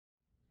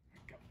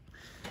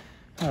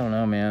I don't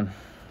know, man.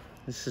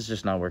 This is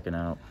just not working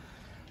out.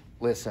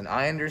 Listen,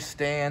 I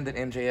understand that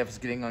MJF is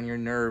getting on your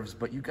nerves,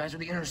 but you guys are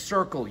the inner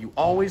circle. You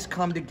always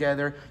come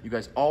together. You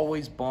guys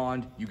always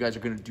bond. You guys are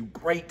going to do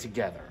great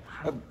together.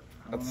 At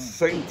the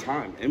same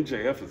time,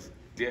 MJF is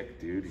dick,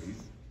 dude. He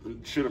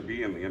shouldn't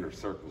be in the inner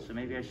circle. So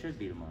maybe I should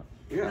beat him up.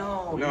 Yeah.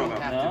 No, you no.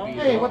 don't have to be.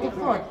 Hey, what the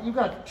fuck? You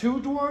got 2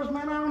 dwarves,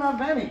 man? I don't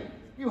have any.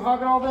 You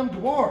hogging all them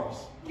dwarves.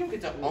 You don't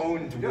get to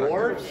own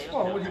dwarves.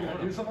 Well, what, are you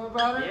gonna do something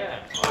about it?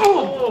 Yeah.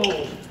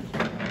 Oh!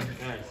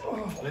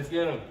 Guys, let's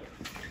get him.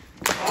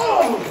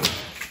 Oh!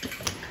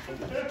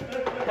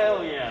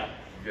 Hell yeah.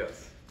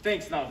 Yes.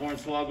 Thanks, not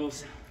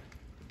Hornswoggles.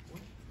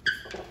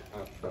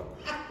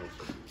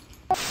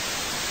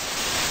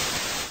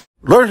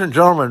 Ladies and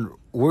gentlemen,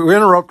 we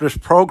interrupt this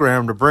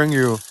program to bring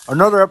you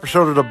another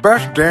episode of the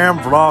best damn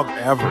vlog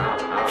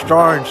ever,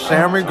 starring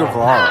Sammy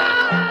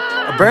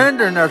Guevara.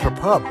 Abandoned as a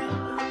pup,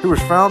 he was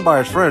found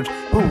by his friends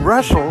who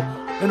wrestle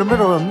in the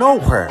middle of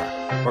nowhere.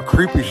 But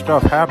creepy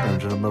stuff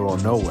happens in the middle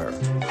of nowhere.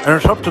 And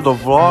it's up to the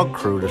vlog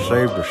crew to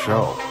save the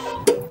show.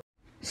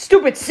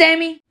 Stupid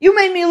Sammy, you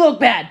made me look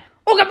bad.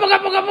 Ooga booga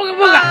booga booga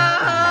booga.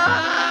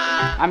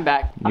 I'm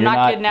back. I'm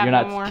not kidnapped You're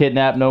no not more.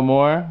 kidnapped no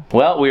more.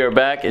 Well, we are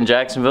back in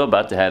Jacksonville,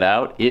 about to head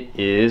out. It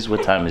is,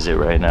 what time is it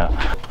right now?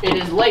 It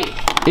is late.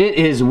 It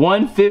is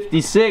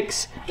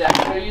 1:56. Did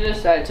I show you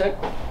this that I took?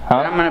 Huh?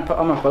 I'm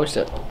gonna post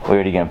it. Where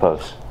are you gonna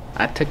post?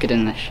 I took it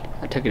in this.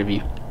 I took it of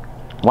you.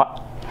 What?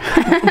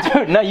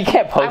 Dude, no, you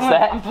can't post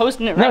that. I'm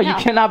posting it right now. No,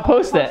 you cannot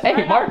post that.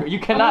 Hey, Marko, you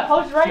cannot. I'm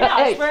gonna post it right now.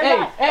 I Hey, swear to hey,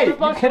 God. hey, I'm gonna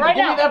post you it right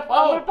give me now. that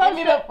phone. Give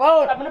me that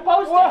phone. I'm gonna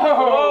post it.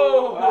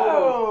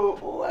 Whoa!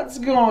 What's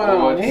going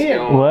on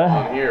here? What?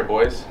 On here,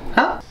 boys?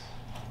 Huh?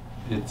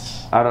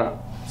 It's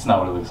It's not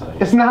what it looks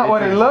like. It's not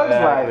what it looks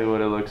Exactly like.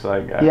 what it looks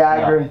like. Yeah, I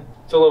agree.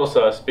 It's a little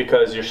sus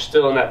because you're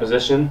still in that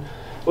position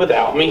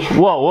without me.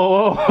 Whoa,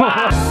 whoa,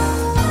 whoa.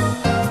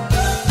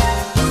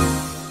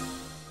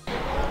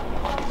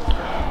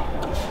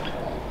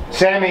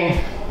 Sammy,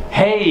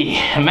 Hey,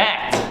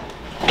 Matt.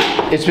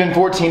 it's been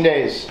 14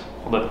 days.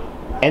 Look.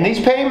 And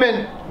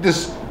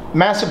this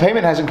massive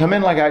payment hasn't come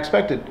in like I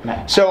expected.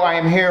 So I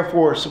am here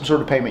for some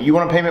sort of payment. You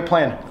want a payment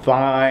plan?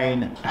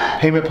 Fine.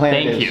 Payment plan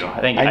it is. Thank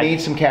you. Thank you. I need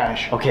some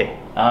cash. Okay.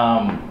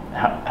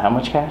 How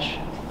much cash?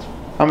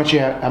 How much you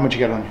have? How much you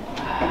got on you?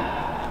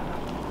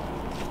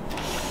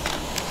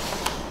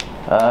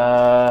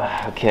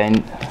 Okay,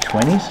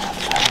 20s?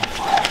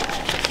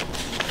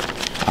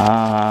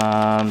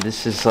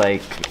 This is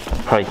like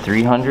probably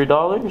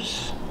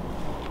 $300.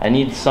 I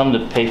need some to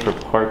pay for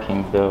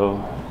parking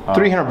though.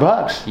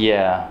 $300?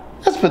 Yeah.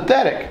 That's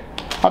pathetic.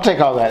 I'll take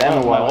all that and the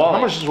my wallet. wallet.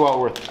 How much is the wallet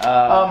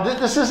worth?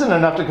 This isn't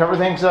enough to cover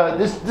things.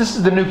 This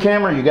is the new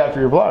camera you got for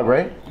your vlog,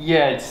 right?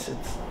 Yeah, it's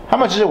How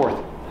much is it worth?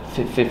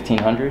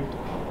 1,500.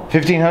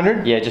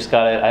 1,500? Yeah, just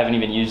got it. I haven't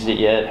even used it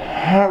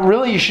yet.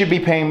 Really, you should be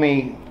paying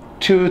me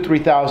 $2,000 to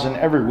 $3,000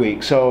 every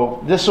week.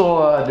 So this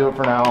will do it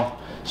for now.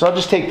 So I'll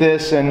just take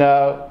this and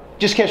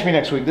just catch me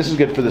next week. This is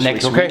good for this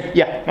Next week. Okay? week?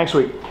 Yeah, next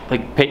week.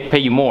 Like pay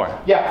you more.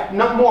 Yeah,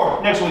 no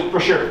more next week for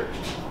sure.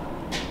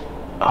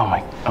 Oh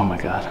my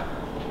god.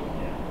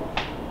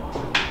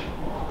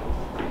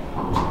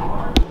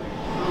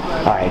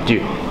 All right,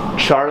 dude.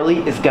 Charlie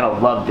is gonna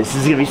love this.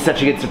 This is gonna be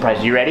such a good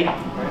surprise. You ready? All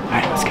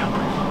right, let's go.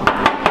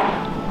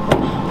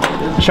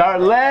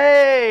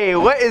 Charlie,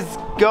 what is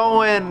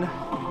going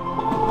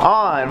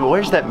on?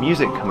 Where's that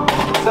music coming from?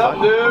 What's up,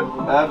 dude?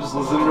 I'm just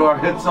listening to our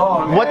hit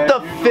song. What the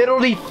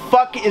fiddly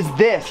fuck is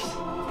this?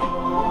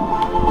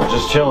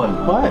 Just chilling.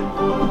 What?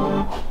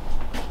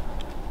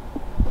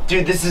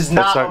 Dude, this is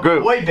not our a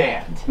group. boy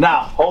band.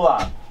 Now, hold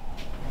on.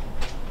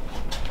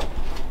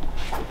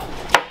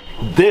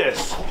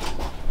 This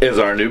is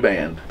our new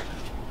band.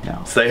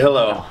 No. Say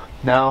hello.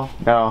 No.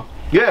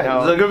 Yeah, No,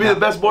 it's gonna be no. the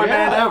best boy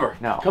band ever.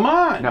 No. Come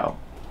on. No.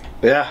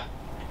 Yeah.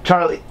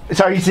 Charlie,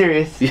 are you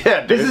serious?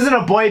 Yeah, dude. This isn't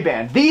a boy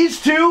band.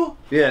 These two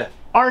Yeah.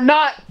 are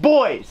not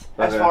boys,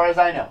 as Okay. far as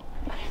I know.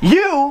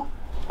 You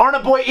aren't a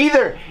boy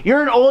either.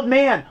 You're an old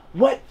man.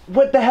 What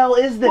the hell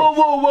is this? Whoa,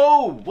 whoa,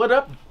 whoa. What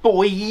up,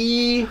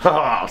 boy?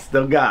 Oh,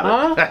 still got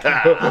it.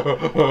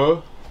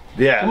 Huh?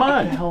 Yeah. Come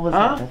on. What the hell was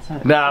that? That's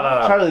not...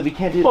 No. Charlie, we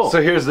can't do this.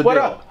 So here's the what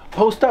deal. Up?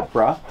 Post up,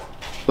 bro.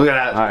 Look at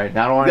that. All right,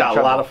 now I don't want got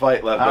a lot of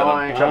fight left in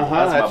him.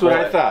 That's what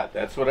I thought.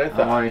 That's what I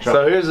thought.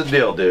 So here's the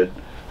deal, dude.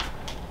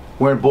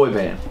 We're in boy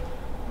band.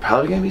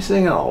 Probably gonna be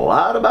singing a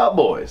lot about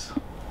boys.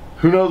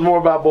 Who knows more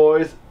about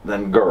boys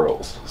than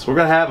girls? So we're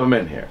gonna have them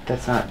in here.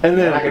 That's not. And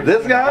then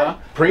this guy,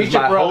 Preach he's it,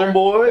 my brother.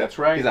 homeboy. That's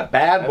right. He's a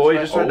bad boy.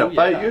 right. Just trying to Oh,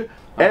 fight yeah. you.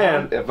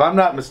 And if I'm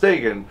not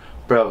mistaken,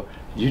 bro,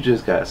 you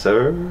just got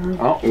served.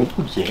 Oh,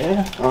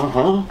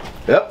 yeah.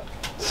 Yep.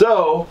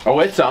 So Oh,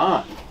 it's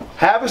on.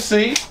 have a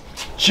seat,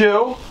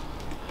 chill.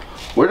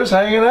 We're just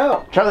hanging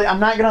out. Charlie, I'm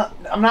not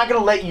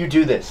gonna let you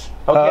do this.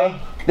 Okay?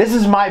 This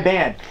is my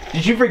band.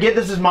 Did you forget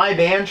this is my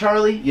band,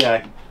 Charlie?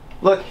 Yeah.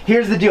 Look,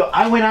 here's the deal.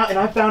 I went out and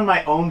I found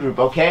my own group,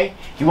 okay?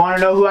 You want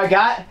to know who I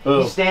got?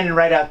 Who? He's standing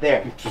right out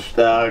there. Just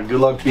good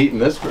luck beating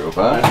this group,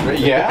 huh?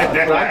 Yeah,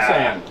 that's what I'm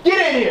saying.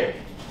 Get in here!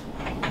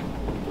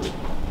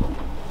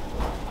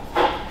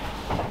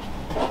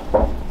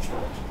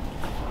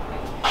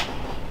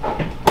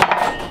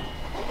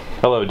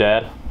 Hello,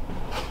 Dad.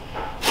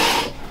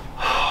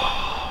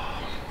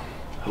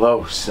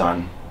 Hello,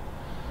 son.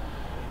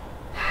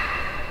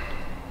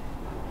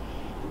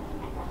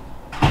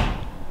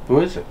 Who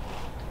is it?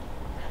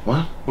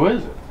 What? Who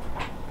is it?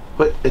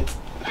 But it's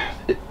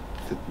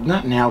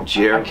not now,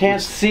 Jared. I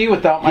can't see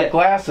without my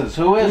glasses.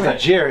 Who is it?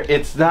 Jared,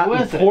 it's not Who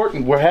is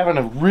important. We're having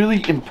a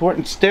really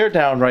important stare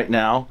down right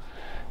now.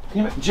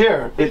 Damn it,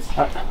 Jared, it's...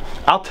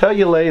 I'll tell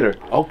you later.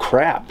 Oh,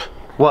 crap.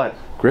 What?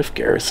 Griff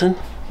Garrison?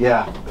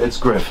 Yeah, it's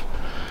Griff.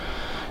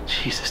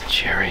 Jesus,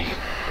 Jerry.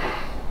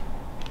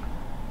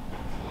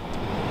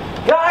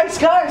 Guys!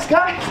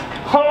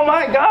 Oh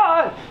my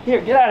God!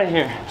 Here, get out of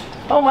here.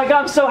 Oh my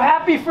God, I'm so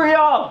happy for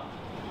y'all.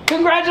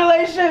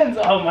 Congratulations!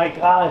 Oh my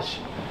gosh.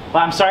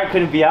 Well, I'm sorry I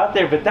couldn't be out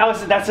there, but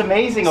that's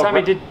amazing.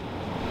 Sammy, did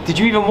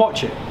you even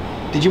watch it?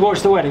 Did you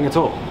watch the wedding at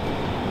all?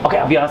 Okay,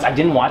 I'll be honest, I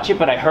didn't watch it,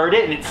 but I heard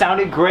it and it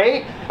sounded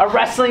great. A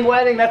wrestling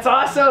wedding, that's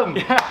awesome.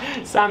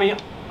 Sammy,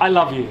 I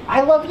love you.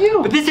 I love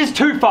you. But this is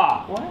too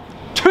far. What?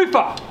 Too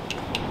far.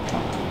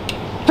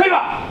 Too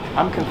far.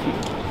 I'm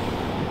confused.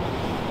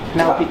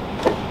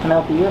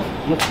 Penelope, you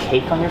have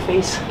cake on your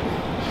face?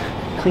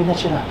 Clean that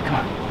shit up, come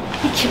on.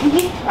 Are you kidding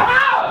me?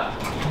 Ah!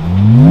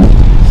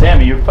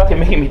 Sammy, you're fucking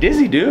making me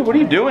dizzy, dude. What are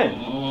you doing?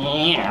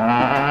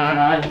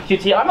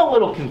 QT, I'm a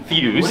little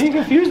confused. What are you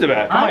confused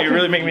about? Come on, you're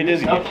really making me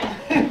dizzy.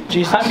 Okay.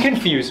 Jesus. I'm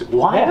confused.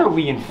 Why are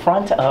we in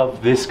front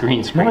of this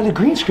green screen? Remember the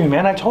green screen,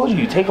 man? I told you,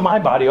 you take my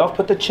body off,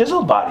 put the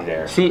chiseled body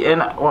there. See,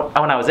 and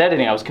when I was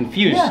editing, I was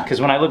confused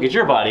because when I look at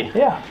your body,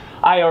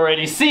 I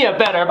already see a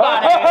better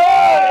body.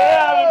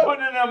 Yeah, I've been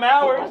putting in them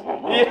hours.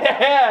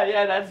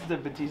 Yeah, that's the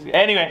Batista.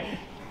 Anyway,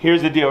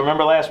 here's the deal.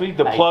 Remember last week,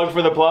 the plug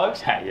for the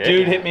plugs?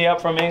 Dude hit me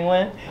up from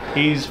England.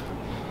 He's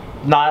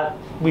not,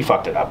 we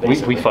fucked it up,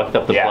 basically. We fucked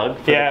up the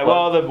plug? Yeah,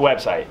 well, the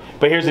website.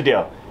 But here's the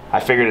deal. I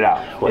figured it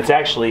out. It's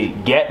actually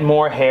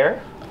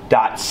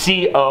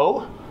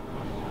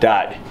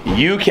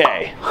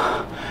getmorehair.co.uk.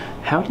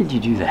 How did you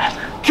do that?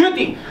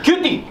 Cutie!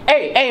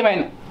 Hey,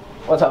 man.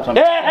 What's up, son?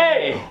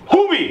 Hey!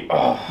 Hoobie!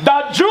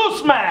 The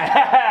juice,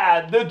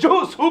 man! The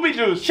juice, Hoobie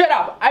juice. Shut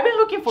up. I've been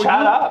looking for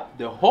Shut you up.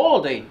 the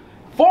whole day.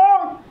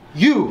 For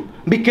you.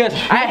 Because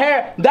I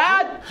heard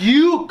that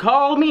you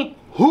call me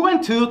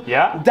Juventud.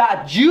 Yeah.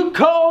 That you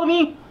call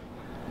me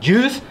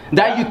Juice.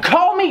 That you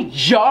call me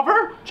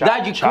Jobber.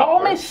 That you call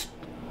me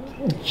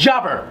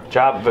Jobber.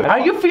 Are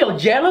you feel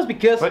jealous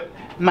because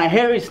my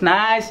hair is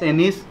nice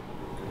and it's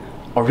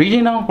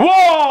original?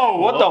 Whoa!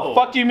 What the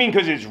fuck do you mean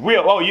because it's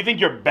real? Oh, you think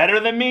you're better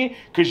than me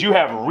because you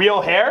have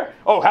real hair?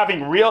 Oh,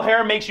 having real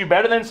hair makes you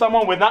better than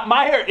someone with not...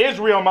 My hair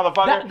is real,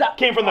 motherfucker. That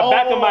came from the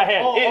back of my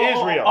head. It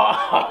is real.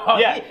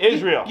 Yeah, it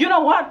is real. You know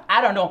what? I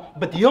don't know.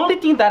 But the only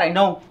thing that I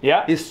know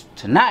is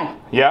tonight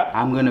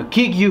I'm gonna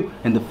kick you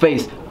in the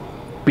face,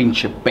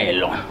 pinche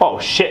pelo. Oh,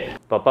 shit.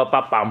 What the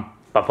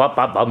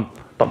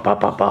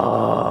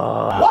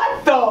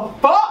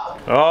fuck?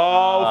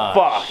 Oh,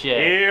 fuck.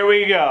 Shit. Here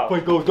we go.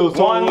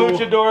 One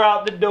luchador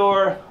out the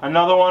door,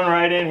 another one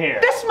right in here.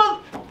 This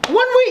month, 1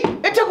 week.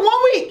 It took 1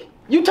 week.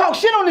 You talk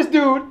shit on this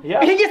dude. Yeah.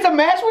 And he gets a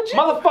match with you?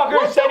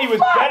 Motherfucker said he was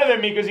better than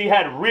me because he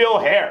had real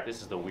hair.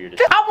 This is the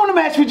weirdest. I want a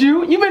match with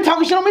you. You've been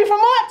talking shit on me for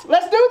months.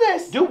 Let's do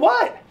this. Do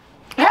what?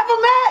 Have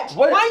a match.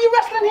 Why are you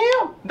wrestling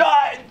him?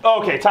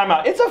 Okay, time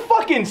out. It's a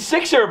fucking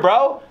sixer,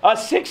 bro. A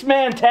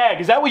 6-man tag.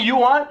 Is that what you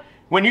want?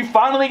 When you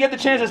finally get the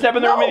chance to step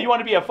in the ring, you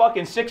want to be a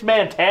fucking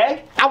 6-man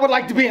tag? I would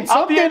like to be in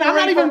something. I'm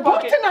not even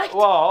booked tonight.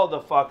 Well, hold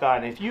the fuck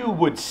on. If you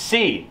would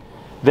see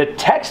the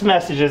text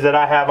messages that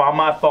I have on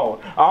my phone,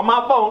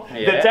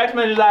 the text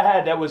messages I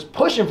had that was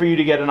pushing for you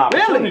to get an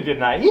opportunity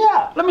tonight.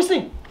 Yeah. Let me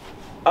see.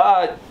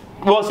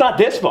 Well, it's not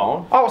this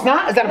phone. Oh, it's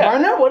not? Is that a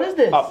burner? What is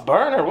this? A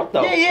burner? What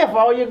the? Yeah, for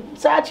all your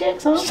side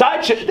chicks, huh?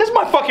 Side chick? This is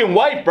my fucking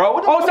wife, bro.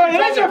 What the fuck sorry, is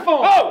it is your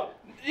phone. Oh!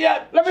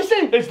 Yeah. Let me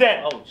see. It's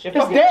dead. Oh, shit.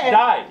 It's dead.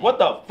 Died. What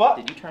the fuck?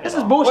 Did you turn This it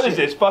is off? bullshit. What is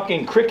this,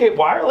 fucking Cricket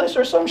Wireless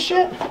or some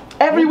shit?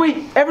 Every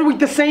week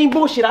the same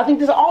bullshit. I think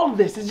this all of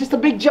this is just a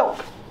big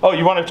joke. Oh,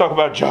 you want to talk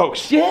about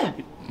jokes? Yeah.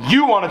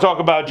 You want to talk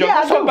about jokes? Yeah,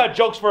 Let's I talk do. about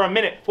jokes for a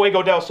minute,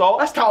 Fuego del Sol.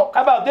 Let's talk.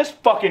 How about this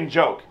fucking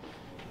joke?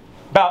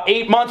 About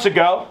 8 months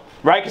ago,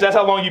 right? Because that's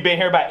how long you've been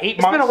here, about 8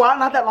 months. It's been a while,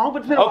 not that long, but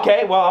it's been a while.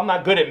 Okay, well, I'm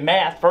not good at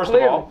math, first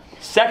of all.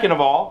 Second of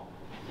all,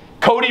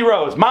 Cody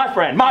Rhodes, my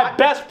friend, my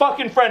best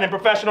fucking friend in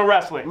professional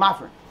wrestling. My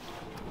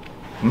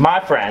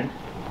friend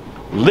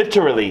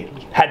literally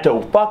had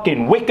to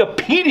fucking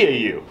Wikipedia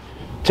you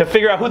to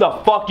figure out who the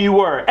fuck you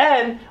were.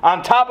 And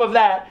on top of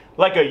that,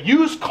 like a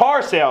used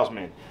car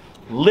salesman,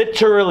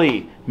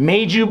 literally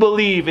made you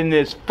believe in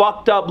this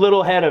fucked up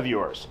little head of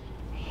yours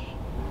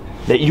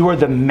that you are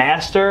the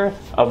master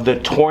of the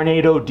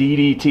tornado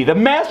DDT. The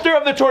master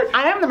of the tornado.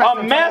 I am the master.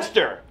 A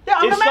master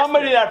Yeah, is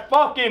somebody that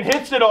fucking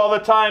hits it all the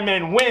time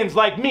and wins,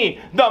 like me,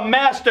 the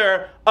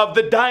master of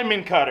the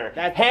Diamond Cutter.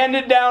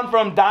 Handed down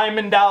from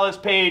Diamond Dallas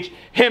Page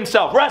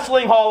himself.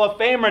 Wrestling Hall of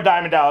Famer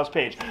Diamond Dallas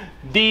Page.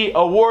 The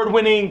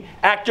award-winning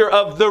actor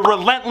of the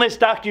Relentless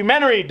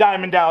documentary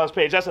Diamond Dallas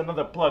Page. That's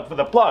another plug for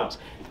the plugs.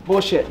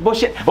 Bullshit.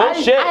 Bullshit.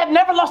 I have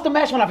never lost a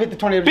match when I've hit the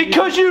tornado.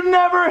 Because you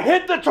never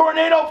hit the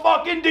tornado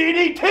fucking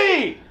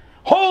DDT.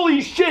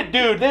 Holy shit,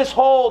 dude, this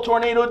whole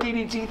tornado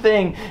DDT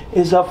thing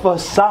is a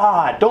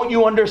facade. Don't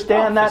you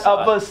understand that?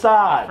 A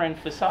facade. My friend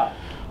facade.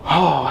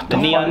 Oh, the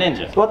Neon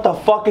Ninja. What the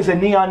fuck is a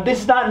neon?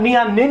 This is not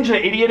Neon Ninja,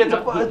 idiot.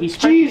 It's a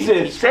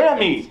Jesus,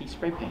 Sammy.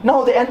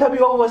 No, the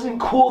NWO wasn't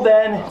cool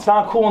then. It's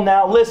not cool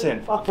now.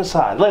 Listen, fuck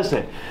facade.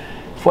 Listen,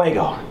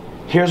 Fuego.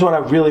 Here's what I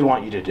really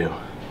want you to do.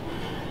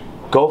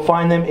 Go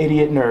find them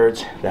idiot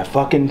nerds that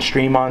fucking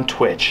stream on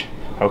Twitch.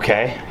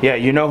 Okay? Yeah,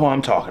 you know who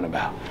I'm talking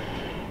about.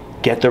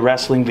 Get the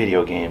wrestling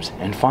video games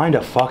and find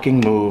a fucking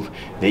move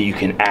that you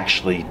can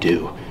actually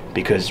do.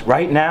 Because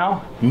right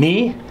now,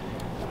 me,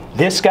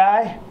 this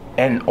guy,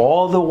 and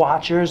all the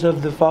watchers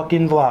of the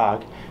fucking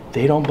vlog,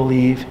 they don't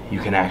believe you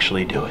can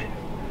actually do it.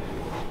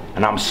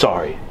 And I'm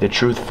sorry, the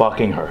truth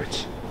fucking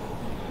hurts.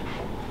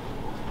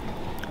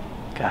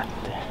 God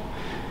damn.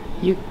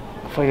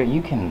 Fuego,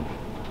 you can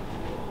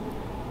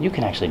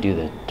actually do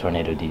the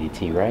tornado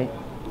DDT, right?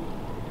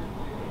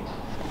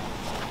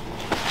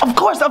 Of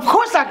course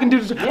I can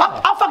do this.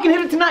 Yeah. I'll fucking hit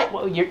it tonight.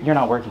 Well, you're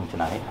not working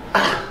tonight.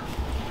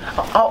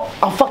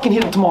 I'll fucking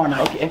hit it tomorrow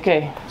night.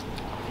 Okay.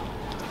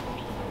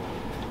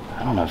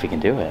 I don't know if he can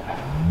do it.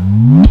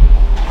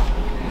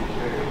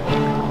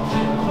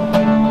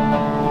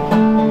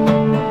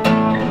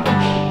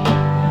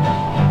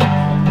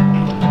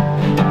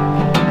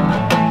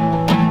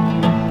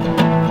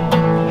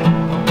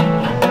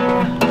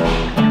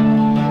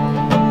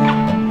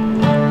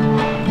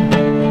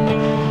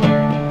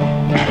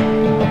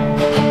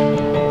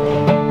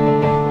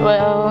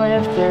 Well,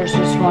 if there's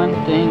just one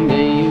thing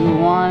that you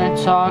want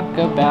to talk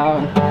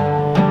about,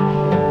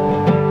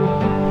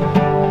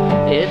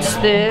 it's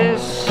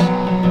this.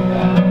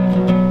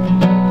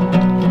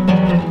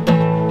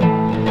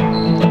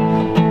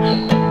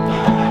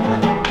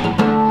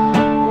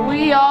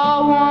 We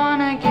all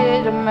want to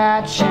get a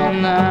match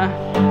in the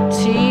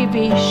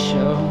TV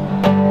show,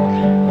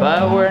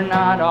 but we're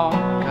not all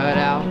cut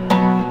out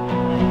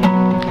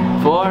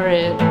for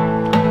it.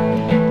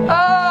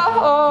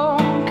 Oh,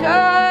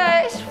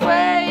 'cause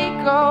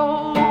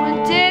Fuego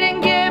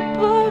didn't get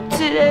booked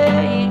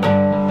today.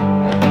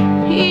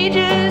 He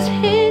just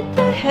hit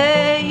the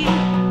hay,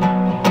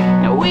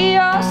 and we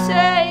all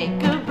say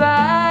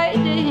goodbye to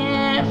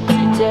him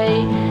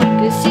today,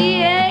 'cause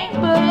he ain't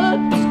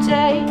booked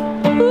today.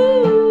 Ooh.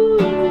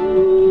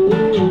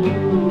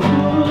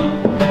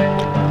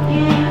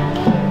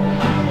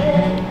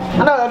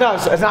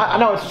 I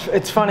know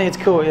it's funny, it's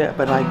cool, yeah,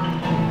 but like,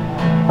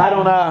 if I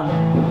don't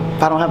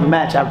have a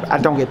match, I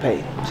don't get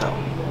paid, so.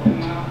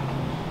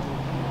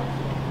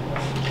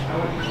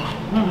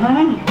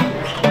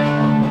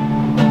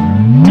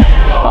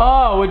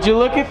 Oh, would you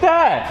look at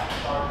that?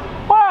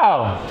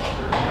 Wow.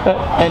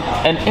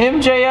 An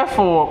MJF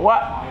award.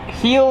 What?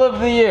 Heel of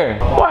the Year.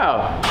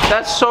 Wow.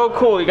 That's so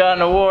cool. You got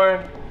an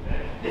award.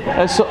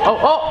 That's so.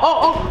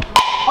 Oh,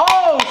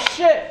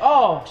 shit.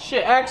 Oh,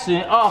 shit.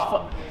 Accident.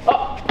 Oh,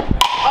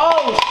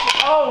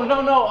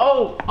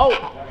 no. Oh.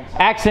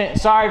 Accident.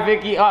 Sorry,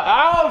 Vicky.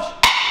 Oh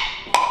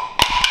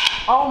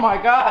my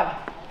God.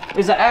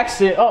 It's an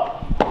accident. Oh.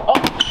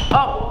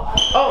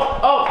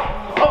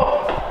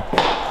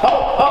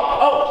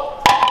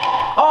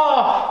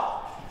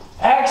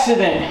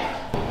 Accident.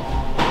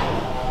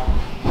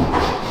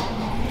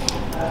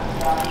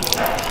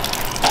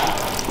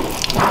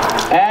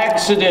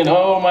 Accident.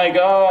 Oh my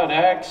God.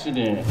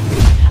 Accident.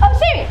 Oh,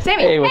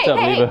 Sammy. Hey, what's up,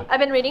 Leva? I've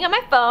been reading on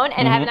my phone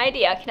and I have an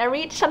idea. Can I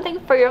read something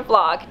for your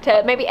vlog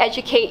to maybe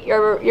educate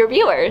your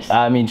viewers?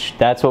 I mean,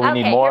 that's what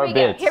we need, more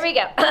bits. Here we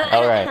go.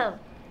 All right.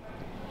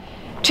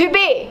 To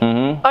be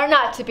or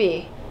not to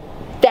be?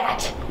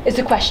 That is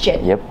the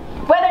question. Yep.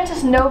 Whether it's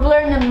just nobler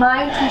in the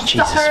mind to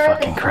Jesus suffer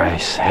fucking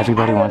Christ.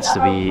 Everybody wants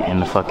to be in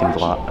the fucking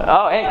vlog.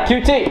 Oh, hey,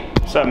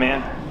 QT. What's up,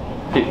 man?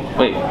 Dude,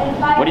 wait,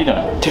 what are you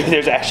doing? Dude,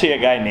 there's actually a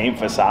guy named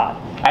Facade.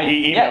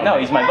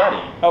 He's my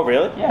buddy. Oh,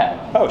 really?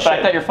 Yeah. Oh, but shit.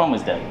 I thought your phone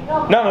was dead.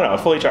 No,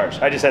 fully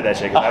charged. I just said that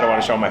shit because I don't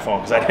want to show my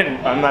phone because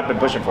I'm not been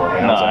pushing for it.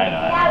 Man. No, I know.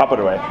 I'll put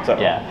it away. So.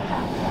 Yeah.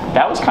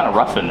 That was kind of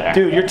rough in there.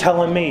 Dude, you're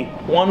telling me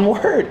one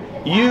word.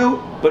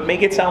 You, but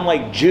make it sound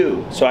like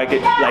Jew. So I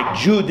could, like,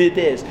 Jew did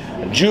this,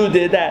 Jew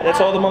did that. That's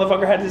all the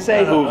motherfucker had to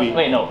say, Hoovy.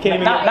 Wait, no. Can't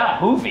even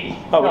not Hoovy.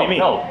 Oh, what do you mean?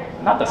 No,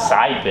 not the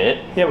side bit.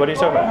 Yeah, what are you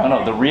talking about?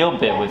 No, the real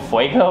bit with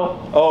Fuego.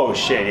 Oh,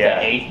 shit,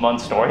 yeah. The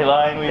 8-month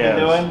storyline we've been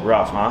doing.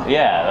 Rough, huh?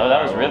 Yeah,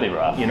 that was really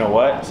rough. You know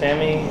what,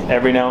 Sammy?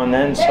 Every now and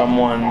then,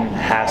 someone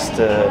has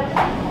to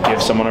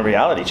give someone a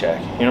reality check.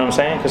 You know what I'm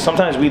saying? Because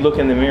sometimes we look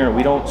in the mirror,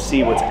 we don't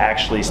see what's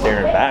actually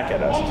staring back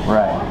at us.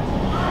 Right.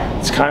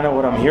 It's kind of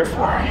what I'm here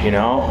for, you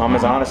know? I'm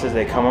as honest as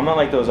they come. I'm not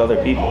like those other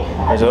people.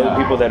 There's other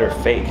people that are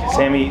fake.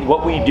 Sammy,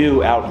 what we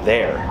do out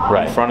there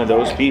in front of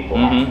those people,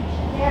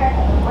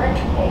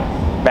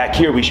 back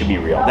here we should be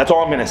real. That's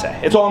all I'm going to say.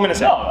 It's all I'm going to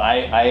say. No,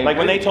 I like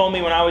when they told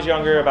me when I was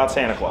younger about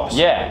Santa Claus.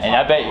 Yeah, and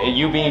I bet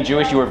you being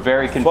Jewish, you were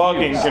very confused.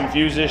 Fucking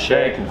confused as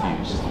shit. Very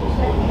confused.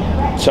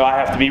 So I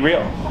have to be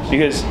real.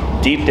 Because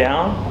deep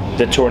down,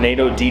 the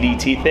tornado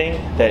DDT thing,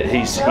 that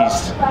he's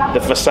the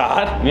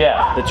facade.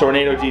 Yeah. The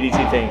tornado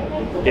DDT thing,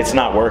 it's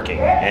not working,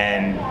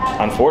 and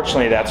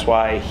unfortunately, that's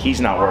why he's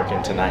not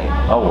working tonight.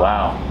 Oh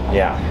wow.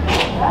 Yeah.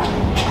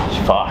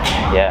 Fuck.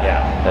 Yeah.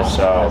 Yeah. That's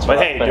But rough,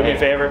 hey, do me a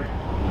favor.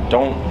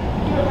 Don't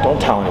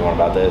tell anyone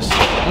about this.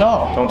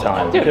 No. Don't tell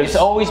anyone. Dude, because it's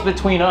always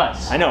between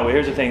us. I know, but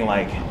here's the thing,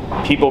 like,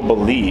 people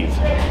believe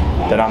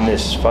that I'm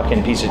this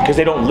fucking piece of, because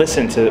they don't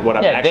listen to what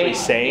I'm actually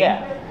saying.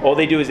 Yeah. All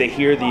they do is they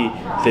hear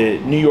the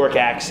New York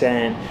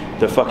accent,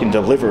 the fucking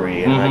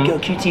delivery, and like, yo,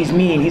 QT's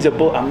mean, he's a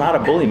bull. I'm not a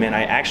bully, man.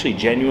 I actually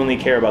genuinely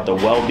care about the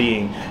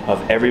well-being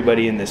of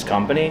everybody in this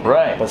company.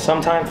 Right. But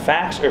sometimes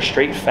facts are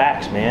straight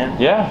facts,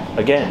 man. Yeah.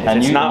 Again, if And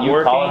it's you- not you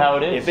working, call it how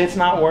it is. if it's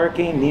not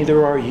working,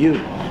 neither are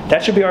you.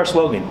 That should be our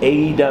slogan,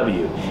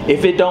 AEW.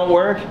 If it don't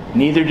work,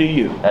 neither do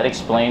you. That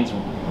explains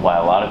why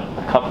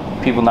a couple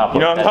people not. You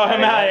know what I'm that- talking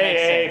about? that Hey,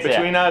 makes hey, sense,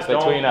 between yeah. us,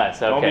 Between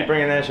us, okay. Don't be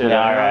bringing that shit Yeah,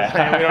 up. all You know right. what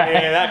I'm saying? We don't need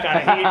any of that kind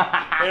of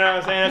heat. You know what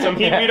I'm saying? That's some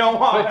heat we don't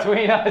want.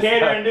 Between us.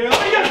 Catering, dude.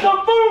 Let me get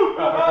some food!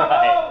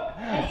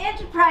 And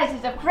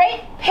enterprises of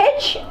great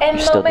pitch and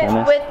You still doing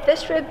moment this? with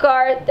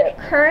disregard their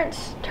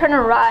currents turn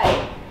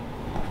awry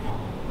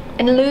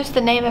and lose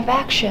the name of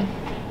action.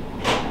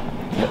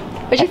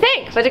 What'd you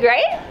think? Was it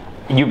great?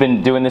 You've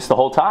been doing this the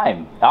whole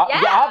time. Yeah,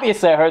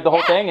 obviously I heard the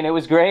whole thing and it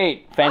was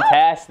great.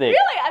 Fantastic.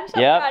 Really? I'm so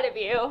proud of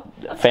you.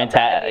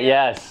 Fantastic.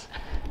 Yes.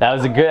 That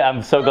was a good.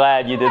 I'm so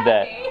glad you did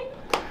that.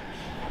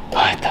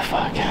 What the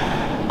fuck?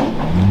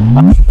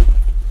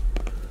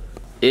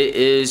 It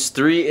is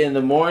 3 in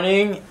the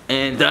morning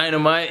and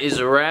Dynamite is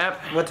a wrap.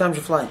 What time's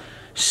your flight?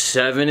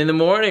 7 in the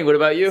morning. What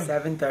about you?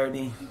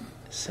 7:30.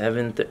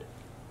 7:30.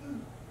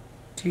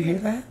 Do you hear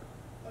that?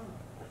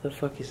 What the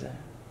fuck is that?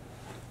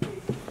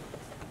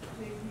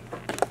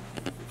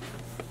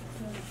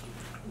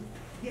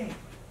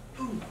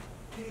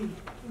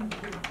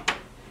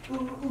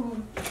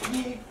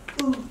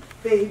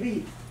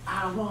 Baby,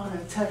 I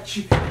wanna touch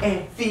you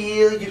and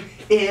feel you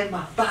in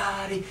my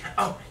body.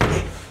 Oh,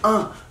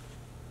 yeah,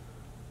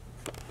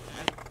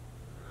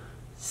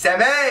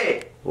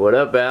 Sammy! What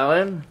up,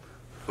 Alan?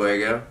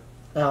 Fuego.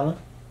 Alan?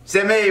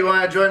 Sammy, you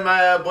wanna join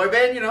my boy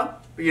band, you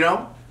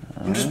know?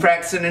 I'm just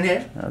practicing in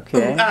here.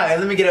 Okay. Ooh, ah,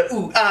 let me get a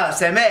ooh, ah,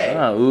 Sammy.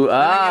 Ah, ooh,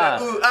 ah.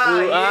 Let me get a ooh, ah,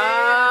 Ooh, yeah.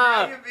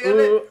 ah. You feel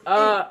Ooh, it?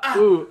 ah.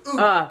 Ooh,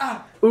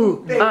 ah.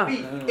 Ooh, ah.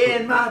 Baby,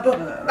 in my book.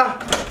 Ah.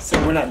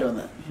 So we're not doing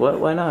that. What?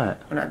 Why not?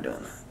 We're not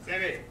doing that.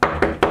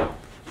 Sammy,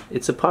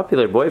 It's a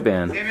popular boy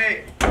band.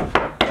 Sammy,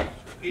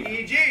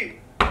 PEG.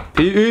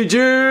 PEG!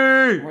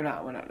 We're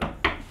not doing that.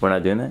 We're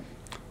not doing that?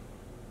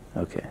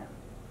 Okay.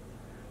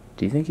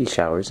 Do you think he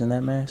showers in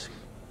that mask?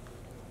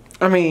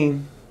 I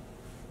mean...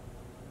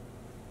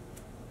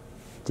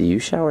 Do you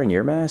shower in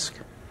your mask?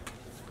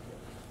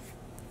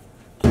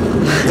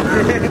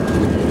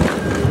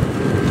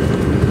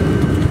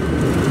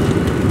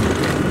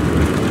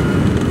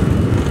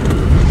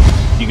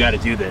 You gotta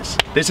do this.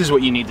 This is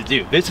what you need to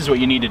do. This is what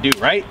you need to do,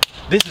 right?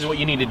 This is what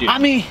you need to do. I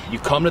mean, you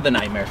come to the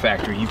Nightmare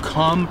Factory. You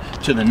come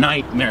to the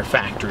Nightmare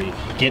Factory.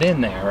 Get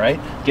in there, right?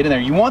 Get in there.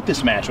 You want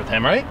this match with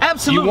him, right?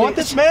 Absolutely. You want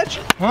this match?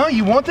 Huh?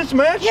 You want this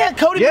match? Yeah,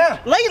 Cody. Yeah.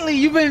 Lately,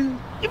 you've been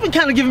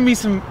kind of giving me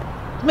some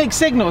mixed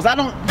signals. I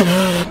don't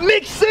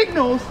mixed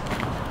signals.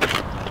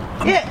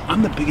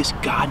 I'm the biggest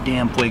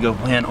goddamn Fuego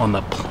fan on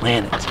the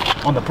planet.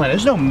 On the planet.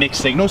 There's no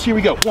mixed signals. Here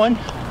we go. One.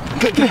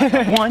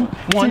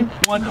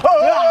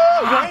 Oh,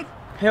 right?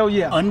 Hell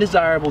yeah.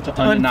 Undesirable to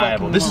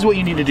undeniable. This is what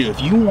you need to do.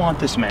 If you want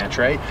this match,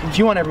 right? If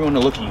you want everyone to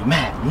look at you,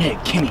 Matt, Nick,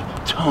 Kenny,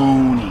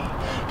 Tony.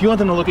 If you want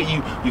them to look at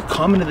you, you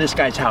come into this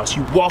guy's house,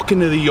 you walk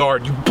into the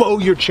yard, you bow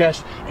your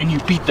chest, and you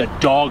beat the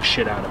dog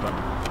shit out of him.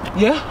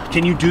 Yeah?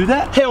 Can you do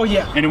that? Hell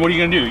yeah. And then what are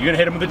you gonna do? You gonna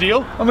hit him with a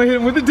deal? I'm gonna hit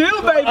him with the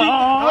deal, baby.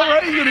 All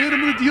right, you gonna hit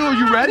him with a deal. Are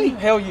you ready?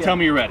 Hell yeah. Tell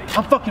me you're ready.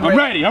 I'm fucking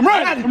ready. I'm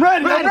ready.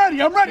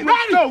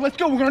 Let's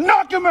go. We're gonna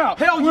knock him out.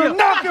 Hell yeah. We're gonna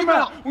knock him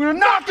out. We're gonna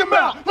knock him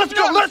out. Let's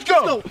go.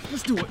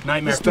 Let's do it.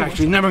 Nightmare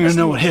Factory's never gonna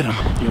know what hit him.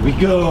 Here we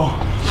go.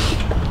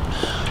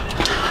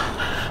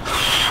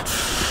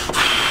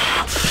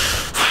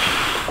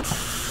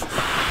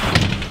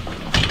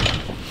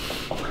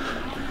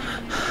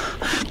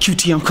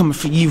 QT, I'm coming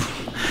for you.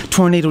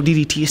 Tornado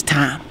DDT, it's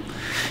time.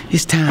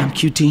 It's time,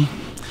 QT.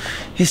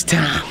 It's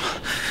time.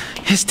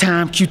 It's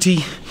time, QT.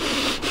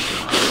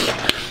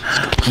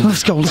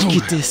 Let's go. Let's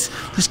get this.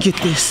 Let's get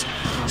this.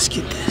 Let's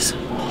get this.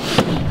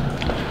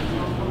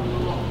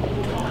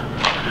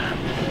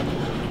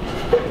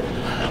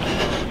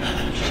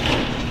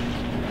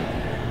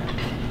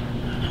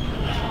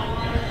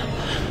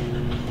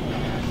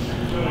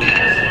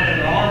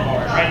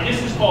 Right,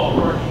 this is called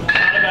working. It's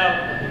not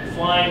about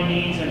flying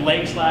knees and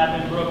leg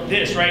slapping, Brooke.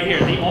 This right here,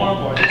 the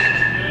armbar. This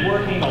is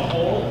working a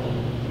hole.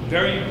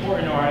 Very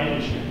important to our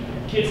industry.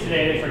 Kids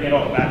today, they forget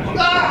all about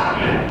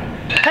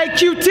it. Hey,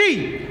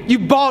 QT, you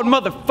bald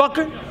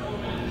motherfucker.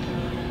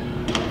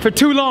 For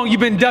too long, you've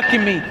been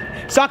ducking me.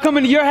 So I come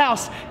into your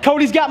house.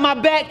 Cody's got my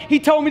back. He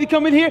told me to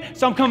come in here,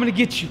 so I'm coming to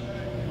get you.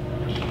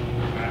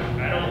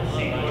 I don't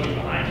see Cody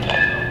behind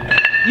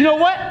you. You know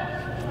what?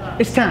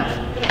 It's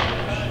time.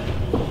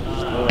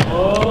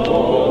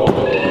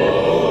 Oh.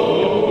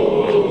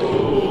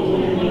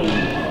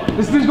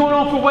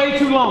 on for way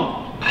too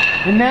long.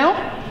 And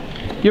now,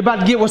 you're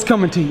about to get what's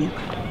coming to you.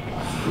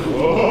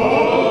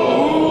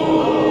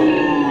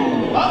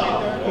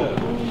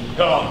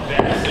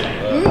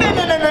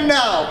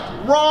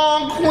 No.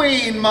 Wrong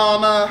queen,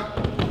 mama.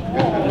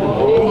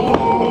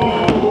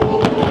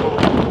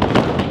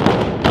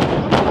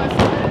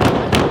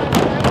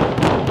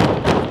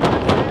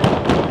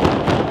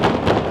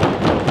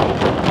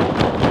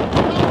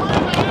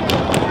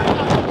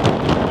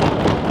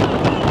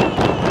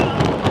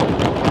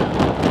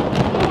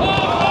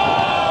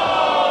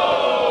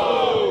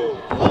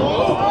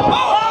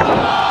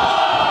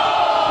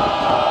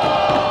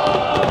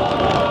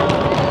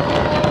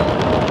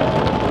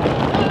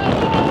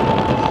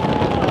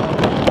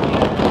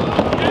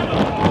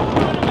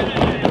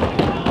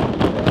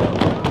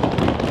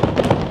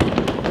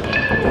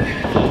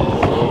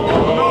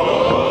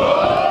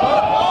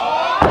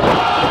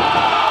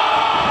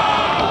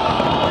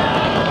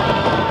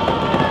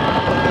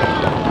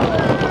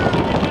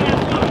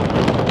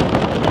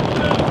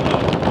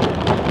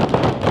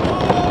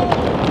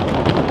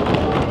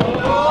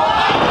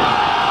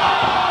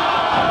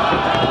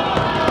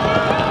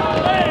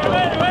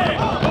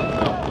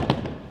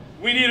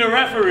 We need a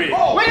referee. We need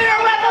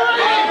a referee!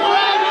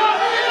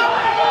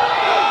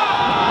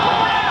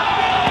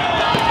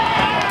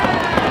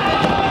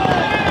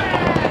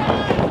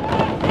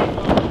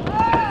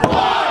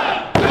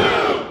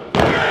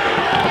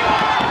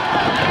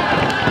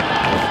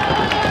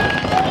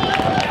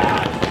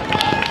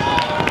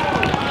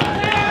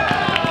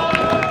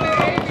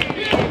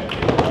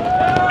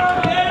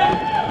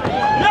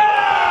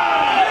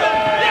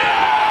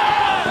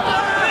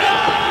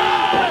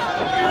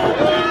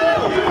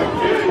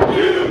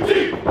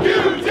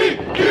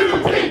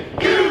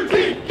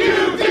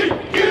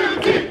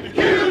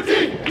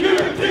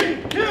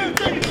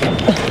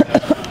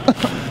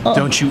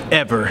 Don't you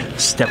ever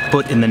step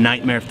foot in the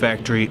Nightmare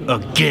Factory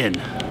again.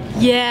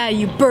 Yeah,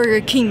 you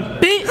Burger King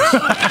bitch!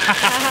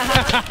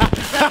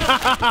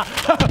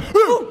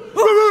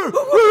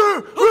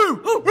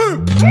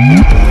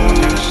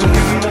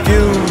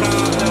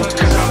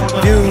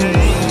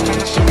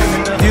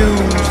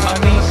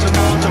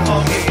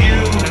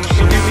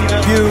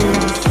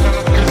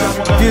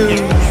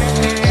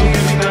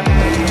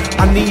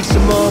 I need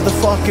some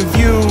motherfucking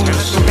views.